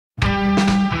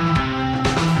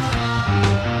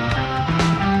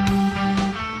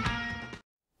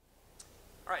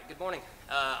morning.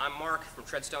 I'm Mark from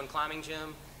Treadstone Climbing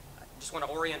Gym. I just want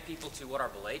to orient people to what our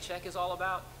belay check is all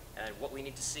about and what we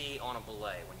need to see on a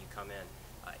belay when you come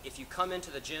in. If you come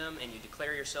into the gym and you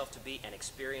declare yourself to be an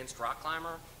experienced rock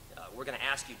climber, we're going to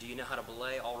ask you, do you know how to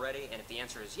belay already? And if the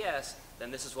answer is yes, then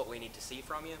this is what we need to see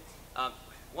from you.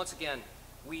 Once again,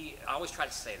 I always try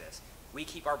to say this. We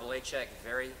keep our belay check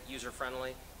very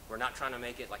user-friendly. We're not trying to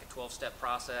make it like a 12-step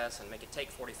process and make it take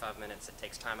 45 minutes. It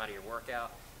takes time out of your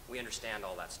workout. We understand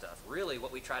all that stuff. Really,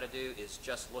 what we try to do is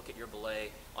just look at your belay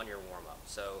on your warm-up.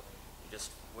 So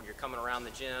when you're coming around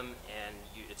the gym and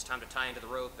it's time to tie into the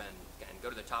rope and go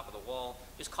to the top of the wall,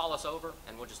 just call us over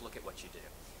and we'll just look at what you do.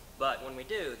 But when we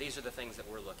do, these are the things that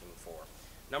we're looking for.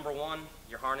 Number one,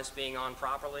 your harness being on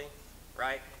properly,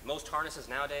 right? Most harnesses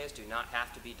nowadays do not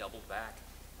have to be doubled back,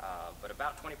 but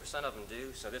about 20% of them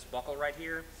do. So this buckle right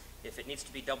here, if it needs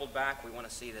to be doubled back, we want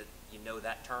to see that you know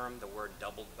that term, the word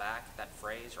doubled back, that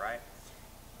phrase, right?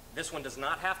 This one does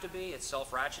not have to be. It's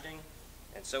self-ratcheting,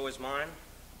 and so is mine.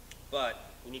 But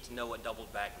you need to know what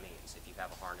doubled back means if you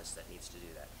have a harness that needs to do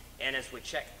that. And as we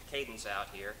check cadence out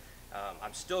here,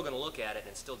 I'm still going to look at it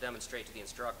and still demonstrate to the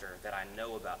instructor that I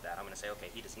know about that. I'm going to say, okay,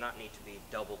 he does not need to be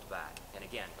doubled back. And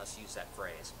again, let's use that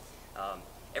phrase.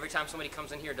 Every time somebody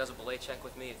comes in here and does a belay check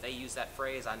with me, if they use that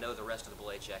phrase, I know the rest of the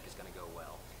belay check is going to go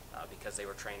well because they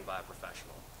were trained by a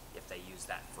professional if they use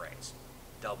that phrase,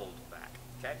 doubled back.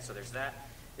 Okay, so there's that.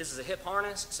 This is a hip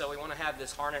harness, so we want to have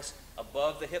this harness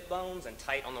above the hip bones and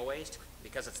tight on the waist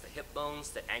because it's the hip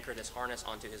bones that anchor this harness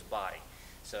onto his body.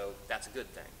 So that's a good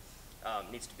thing.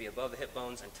 Needs to be above the hip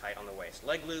bones and tight on the waist.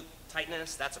 Leg loop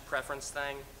tightness, that's a preference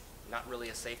thing, not really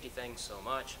a safety thing so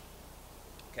much.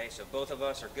 Okay, so both of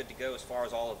us are good to go as far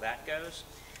as all of that goes.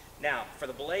 Now, for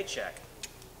the belay check,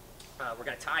 we're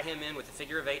going to tie him in with the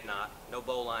figure of 8 knot. No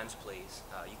bow lines, please.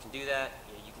 You can do that.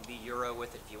 You can be Euro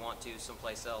with it if you want to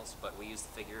someplace else, but we use the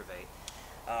figure of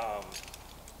 8.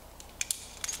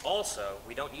 Also,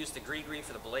 we don't use the gree-gree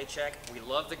for the belay check. We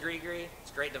love the gree-gree.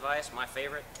 It's a great device, my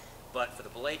favorite. But for the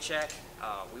belay check,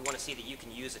 we want to see that you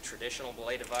can use a traditional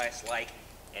belay device like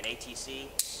an ATC,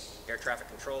 air traffic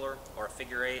controller, or a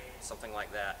figure 8, something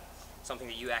like that. Something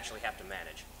that you actually have to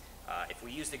manage. If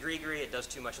we use the gree-gree, it does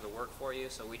too much of the work for you,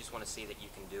 so we just want to see that you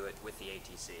can do it with the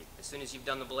ATC. As soon as you've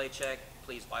done the belay check,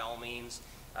 please, by all means,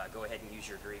 go ahead and use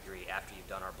your gree-gree after you've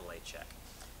done our belay check.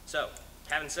 So,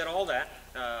 having said all that,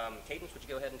 Cadence, would you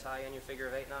go ahead and tie in your figure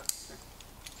of 8 knot?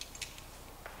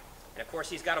 And of course,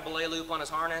 he's got a belay loop on his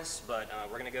harness, but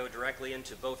we're going to go directly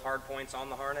into both hard points on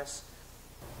the harness.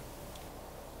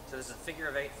 So this is a figure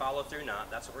of 8 follow-through knot.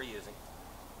 That's what we're using.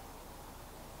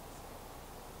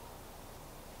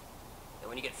 And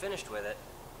when you get finished with it,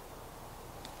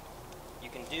 you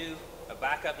can do a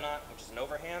backup knot, which is an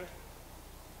overhand,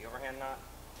 the overhand knot.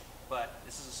 But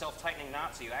this is a self-tightening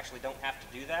knot, so you actually don't have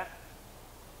to do that.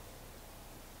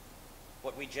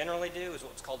 What we generally do is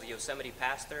what's called the Yosemite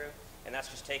pass-through, and that's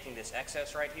just taking this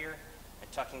excess right here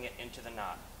and tucking it into the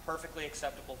knot. Perfectly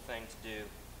acceptable thing to do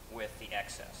with the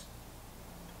excess.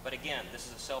 But again, this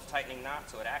is a self-tightening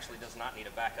knot, so it actually does not need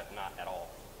a backup knot at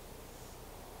all.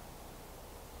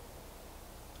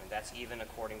 And that's even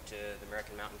according to the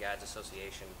American Mountain Guides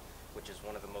Association, which is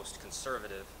one of the most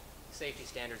conservative safety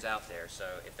standards out there. So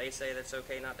if they say that's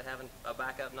okay not to have a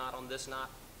backup knot on this knot,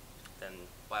 then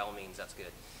by all means, that's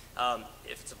good.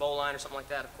 If it's a bow line or something like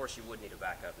that, of course you would need a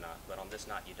backup knot, but on this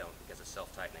knot you don't because it's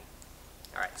self-tightening.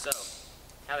 All right, so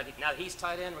now that he's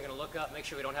tied in, we're going to look up, make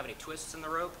sure we don't have any twists in the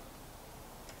rope.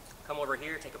 Come over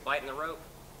here, take a bite in the rope,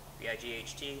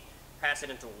 B-I-G-H-T, pass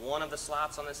it into one of the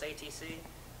slots on this ATC.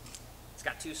 It's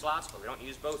got 2 slots, but we don't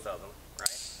use both of them,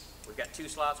 right? We've got 2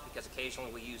 slots because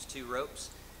occasionally we use 2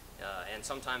 ropes, and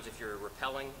sometimes if you're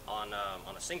rappelling on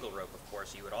a single rope, of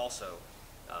course, you would also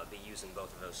be using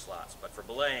both of those slots. But for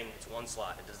belaying, it's 1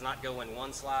 slot. It does not go in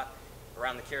one slot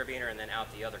around the carabiner and then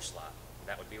out the other slot.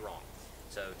 That would be wrong.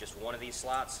 So just one of these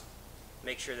slots.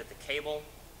 Make sure that the cable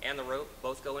and the rope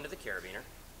both go into the carabiner,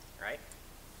 right?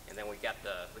 And then we've got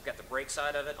the brake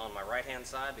side of it on my right-hand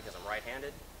side because I'm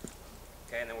right-handed.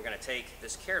 Okay, and then we're going to take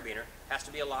this carabiner, has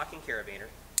to be a locking carabiner,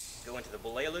 go into the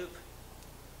belay loop,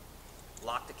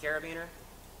 lock the carabiner.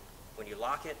 When you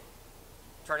lock it,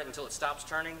 turn it until it stops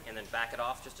turning, and then back it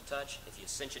off just a touch. If you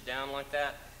cinch it down like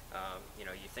that,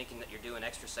 you're thinking that you're doing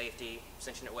extra safety,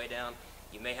 cinching it way down,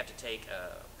 you may have to take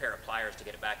a pair of pliers to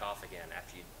get it back off again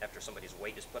after somebody's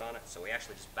weight is put on it. So we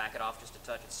actually just back it off just a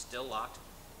touch. It's still locked.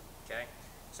 Okay,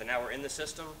 so now we're in the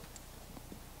system.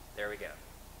 There we go.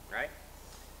 Right?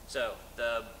 So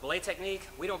the belay technique,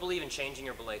 we don't believe in changing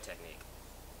your belay technique.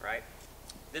 Right?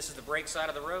 This is the brake side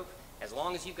of the rope. As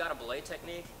long as you've got a belay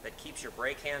technique that keeps your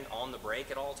brake hand on the brake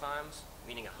at all times,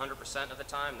 meaning 100% of the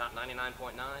time, not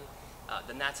 99.9,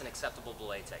 then that's an acceptable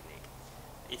belay technique.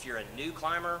 If you're a new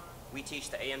climber, we teach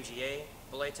the AMGA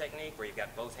belay technique where you've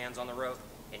got both hands on the rope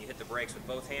and you hit the brakes with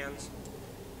both hands,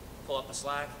 pull up the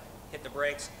slack, hit the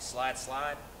brakes, slide,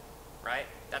 slide, right?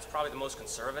 That's probably the most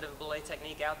conservative belay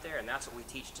technique out there, and that's what we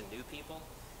teach to new people.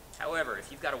 However,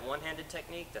 if you've got a one-handed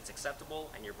technique that's acceptable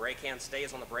and your brake hand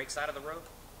stays on the brake side of the rope,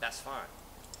 that's fine,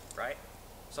 right?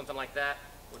 Something like that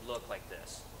would look like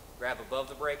this. Grab above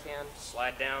the brake hand,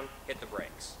 slide down, hit the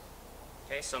brakes.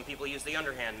 Okay, some people use the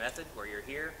underhand method where you're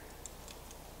here.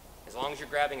 As long as you're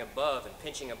grabbing above and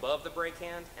pinching above the brake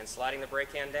hand and sliding the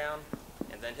brake hand down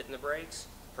and then hitting the brakes,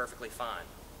 perfectly fine.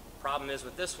 Problem is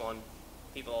with this one,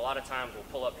 people a lot of times will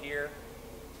pull up here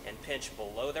and pinch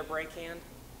below their brake hand,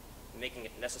 making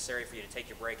it necessary for you to take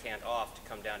your brake hand off to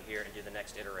come down here and do the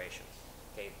next iteration.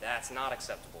 Okay, that's not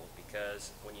acceptable,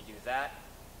 because when you do that,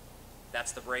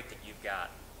 that's the brake that you've got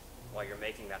while you're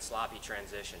making that sloppy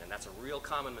transition, and that's a real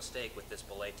common mistake with this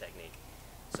belay technique.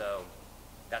 So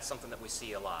that's something that we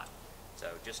see a lot. So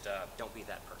just don't be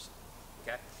that person,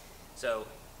 okay? So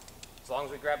as long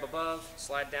as we grab above,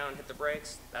 slide down, hit the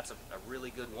brakes, that's a really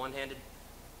good one-handed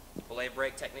belay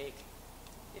brake technique.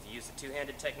 If you use the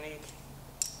two-handed technique,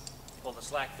 pull the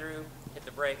slack through, hit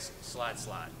the brakes, slide,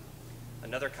 slide.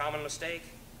 Another common mistake,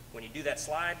 when you do that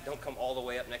slide, don't come all the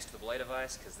way up next to the belay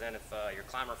device, because then if your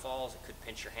climber falls, it could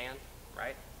pinch your hand,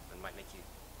 right? It might make you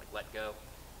let go.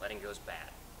 Letting go is bad.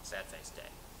 Sad face day.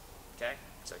 Okay,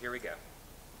 so here we go.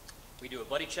 We do a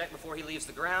buddy check before he leaves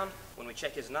the ground. When we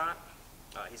check his knot,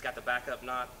 he's got the backup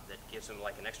knot that gives him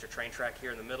like an extra train track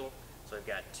here in the middle. So we've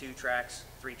got 2 tracks,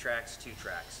 3 tracks, 2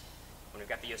 tracks. When we've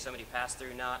got the Yosemite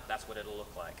pass-through knot, that's what it'll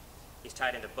look like. He's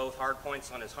tied into both hard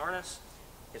points on his harness.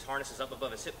 His harness is up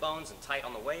above his hip bones and tight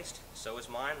on the waist. So is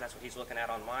mine. That's what he's looking at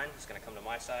on mine. He's going to come to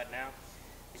my side now.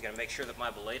 He's going to make sure that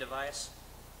my belay device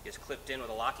is clipped in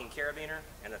with a locking carabiner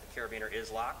and that the carabiner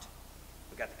is locked.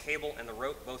 We've got the cable and the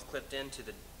rope both clipped into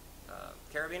the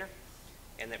carabiner,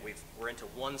 and that we're into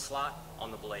one slot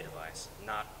on the belay device,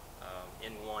 not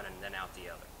in one and then out the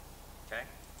other. Okay?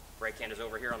 Brake hand is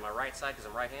over here on my right side because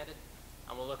I'm right-handed.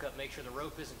 I'm going to look up, make sure the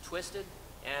rope isn't twisted,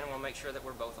 and I'm going to make sure that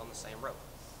we're both on the same rope.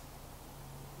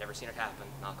 Never seen it happen,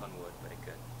 knock on wood, but it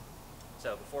could.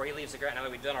 So before he leaves the ground, now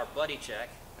that we've done our buddy check,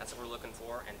 that's what we're looking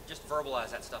for, and just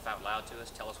verbalize that stuff out loud to us,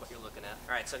 tell us what you're looking at.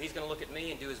 All right, so he's going to look at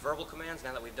me and do his verbal commands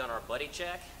now that we've done our buddy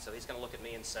check. So he's going to look at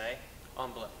me and say,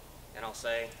 on belay. And I'll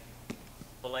say,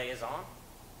 belay is on,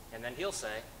 and then he'll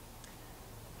say,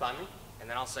 climbing, and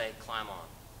then I'll say, climb on.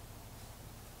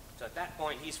 So at that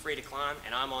point, he's free to climb,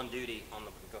 and I'm on duty on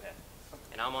the, go ahead,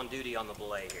 and I'm on duty on the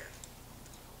belay here.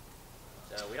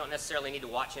 So we don't necessarily need to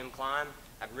watch him climb.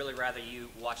 I'd really rather you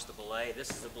watch the belay. This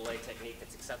is a belay technique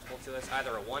that's acceptable to us,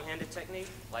 either a one-handed technique,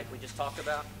 like we just talked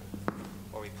about,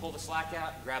 or we pull the slack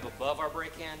out, grab above our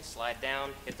brake hand, slide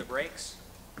down, hit the brakes.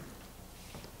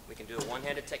 We can do a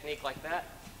one-handed technique like that,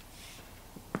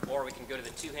 or we can go to the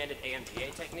two-handed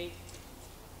AMGA technique.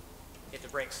 Hit the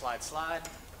brake, slide, slide.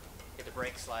 Hit the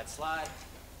brake, slide, slide.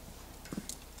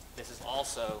 This is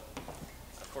also,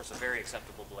 of course, a very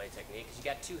acceptable belay technique because you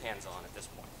got 2 hands on at this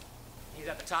point. He's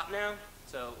at the top now,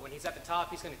 so when he's at the top,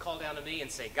 he's going to call down to me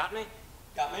and say, got me?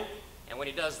 Got me? And when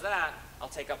he does that, I'll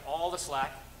take up all the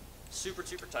slack, super,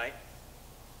 super tight.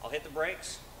 I'll hit the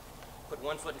brakes, put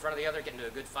one foot in front of the other, get into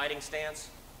a good fighting stance,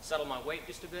 settle my weight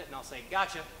just a bit, and I'll say,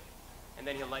 gotcha. And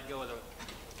then he'll let go of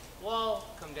the wall,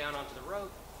 come down onto the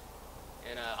rope,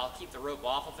 and I'll keep the rope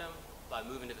off of him by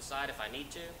moving to the side if I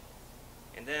need to.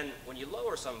 And then when you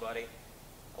lower somebody,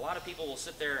 a lot of people will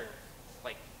sit there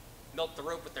and milk the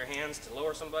rope with their hands to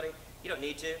lower somebody. You don't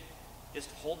need to. Just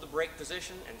hold the brake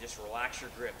position and just relax your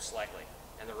grip slightly,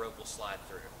 and the rope will slide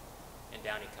through. And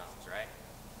down he comes, right?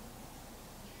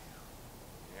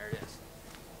 And there it is.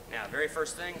 Now, very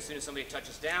first thing, as soon as somebody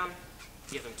touches down,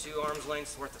 give them 2 arms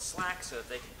lengths worth of slack so that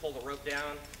they can pull the rope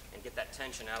down and get that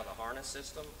tension out of the harness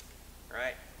system,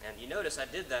 right? And you notice I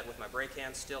did that with my brake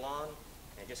hand still on,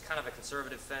 and just kind of a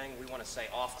conservative thing. We want to say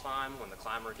off climb. When the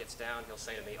climber gets down, he'll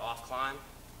say to me, off climb.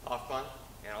 Off climb.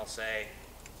 And I'll say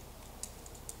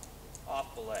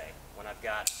off belay when I've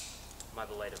got my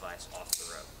belay device off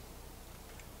the rope.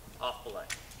 Off belay.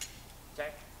 Okay?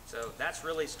 So that's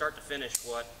really start to finish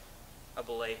what a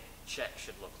belay check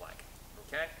should look like.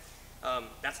 Okay?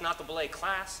 That's not the belay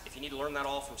class. If you need to learn that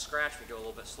all from scratch, we go a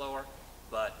little bit slower,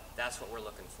 but that's what we're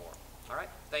looking for. All right?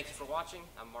 Thank you for watching.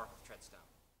 I'm Mark with Treadstone.